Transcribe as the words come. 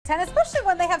10, especially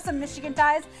when they have some Michigan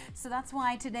ties. So that's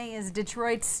why today is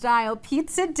Detroit Style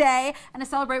Pizza Day. And to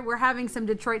celebrate, we're having some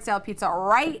Detroit Style pizza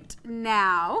right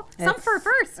now. Some for a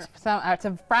first. It's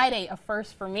a Friday, a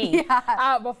first for me.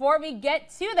 Yeah. Before we get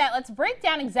to that, let's break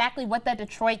down exactly what that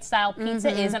Detroit Style pizza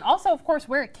is, and also, of course,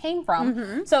 where it came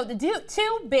from. So the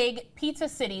two big pizza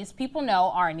cities people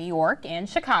know are New York and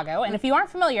Chicago. And if you aren't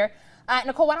familiar,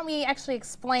 Nicole, why don't we actually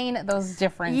explain those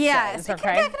differences? Yes,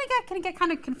 okay? It can get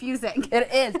kind of confusing.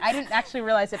 It is. I didn't actually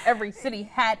realize that every city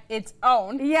had its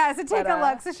own. Yeah, so take a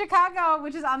look. So Chicago,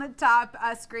 which is on the top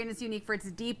screen, is unique for its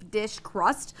deep dish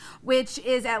crust, which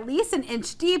is at least an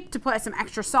inch deep to put some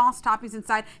extra sauce toppings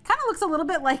inside. Kind of looks a little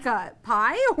bit like a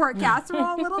pie or a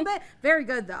casserole a little bit. Very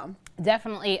good, though.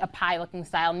 Definitely a pie-looking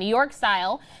style. New York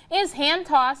style is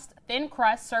hand-tossed, thin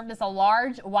crust served as a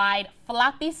large, wide,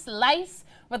 floppy slice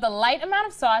with a light amount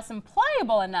of sauce and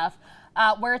pliable enough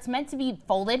where it's meant to be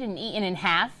folded and eaten in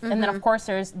half. And then, of course,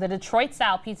 there's the Detroit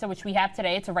Style Pizza, which we have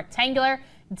today. It's a rectangular,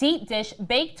 deep dish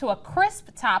baked to a crisp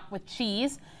top with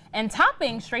cheese and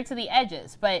topping straight to the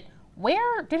edges. But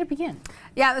where did it begin?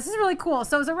 Yeah, this is really cool.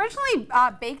 So it was originally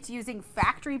baked using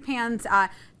factory pans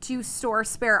to store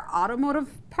spare automotive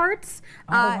parts.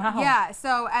 Wow. Yeah,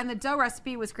 and the dough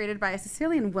recipe was created by a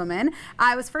Sicilian woman.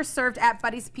 It was first served at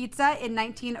Buddy's Pizza in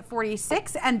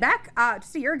 1946, and back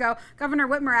just a year ago, Governor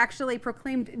Whitmer actually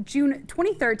proclaimed June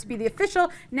 23rd to be the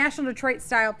official National Detroit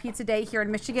Style Pizza Day here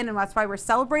in Michigan, and that's why we're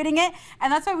celebrating it.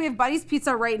 And that's why we have Buddy's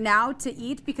Pizza right now to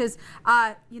eat, because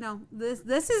you know,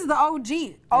 this is the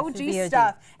OG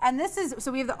stuff. And this is,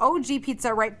 so we have the OG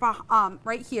pizza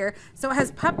right here. So it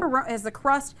has the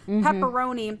crust,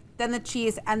 pepperoni, then the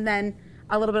cheese, and then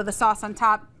a little bit of the sauce on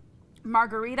top,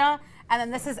 margarita, and then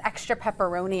this is extra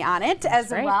pepperoni on it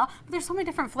as well. But there's so many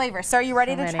different flavors. So are you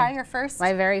ready to try your first?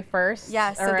 My very first.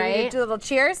 Yes. Yeah, so do a little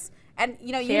cheers. And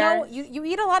you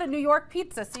eat a lot of New York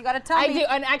pizza, so you got to tell me. I do,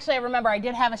 and actually I remember I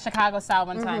did have a Chicago style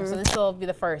one time, so this will be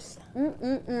the first.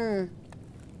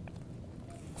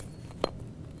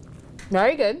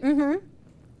 Very good.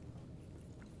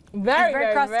 Very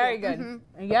good. Crusty. Very good.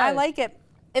 Yes. I like it.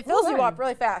 It fills you up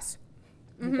really fast.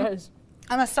 It does.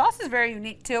 And the sauce is very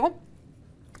unique too.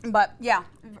 But yeah,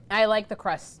 I like the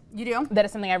crust. You do? That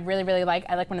is something I really, really like.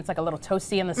 I like when it's like a little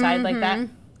toasty on the side like that.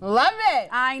 Love it.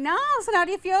 I know. So how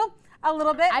do you feel? A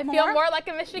little bit I feel more like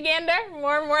a Michigander,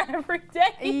 more and more every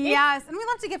day. Yes, and we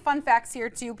love to get fun facts here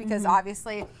too, because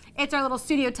obviously it's our little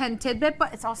Studio 10 tidbit,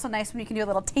 but it's also nice when you can do a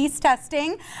little taste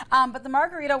testing. But the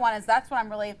margarita one that's what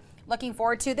I'm really looking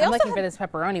forward to. I'm looking for this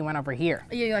pepperoni one over here.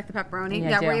 Yeah, you like the pepperoni?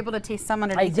 Yeah, we're able to taste some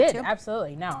underneath I it did, too.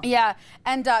 absolutely, no. Yeah,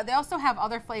 and they also have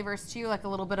other flavors too, like a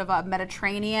little bit of a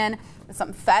Mediterranean,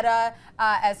 some feta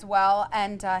as well.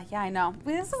 And yeah, I know.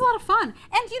 This is a lot of fun.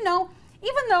 And you know,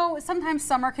 even though sometimes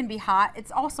summer can be hot,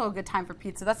 it's also a good time for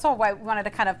pizza. That's all why we wanted to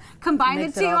kind of combine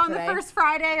the two on the first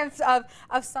Friday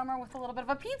of summer with a little bit of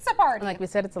a pizza party. And like we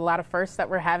said, it's a lot of firsts that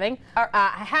we're having.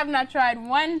 I have not tried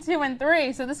 1, 2, and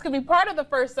 3, so this could be part of the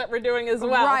first that we're doing as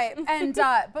well. Right, and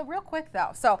but real quick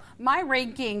though, so my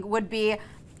ranking would be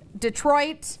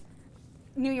Detroit,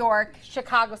 New York,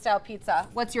 Chicago style pizza.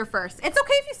 What's your first? It's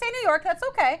okay if you say New York, that's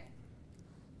okay.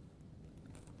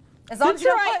 As long as you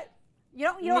don't put, you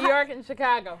don't New York and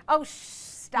Chicago. Oh,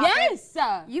 stop it. Yes!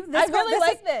 I really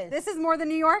like this. This is more than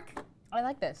New York? I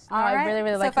like this. All right. I really,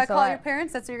 really like this So if I call your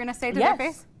parents, that's what you're going to say to their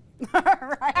face? All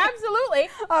right. Absolutely.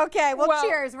 Okay, well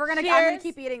cheers. I'm going to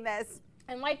keep eating this.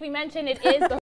 And like we mentioned, it is the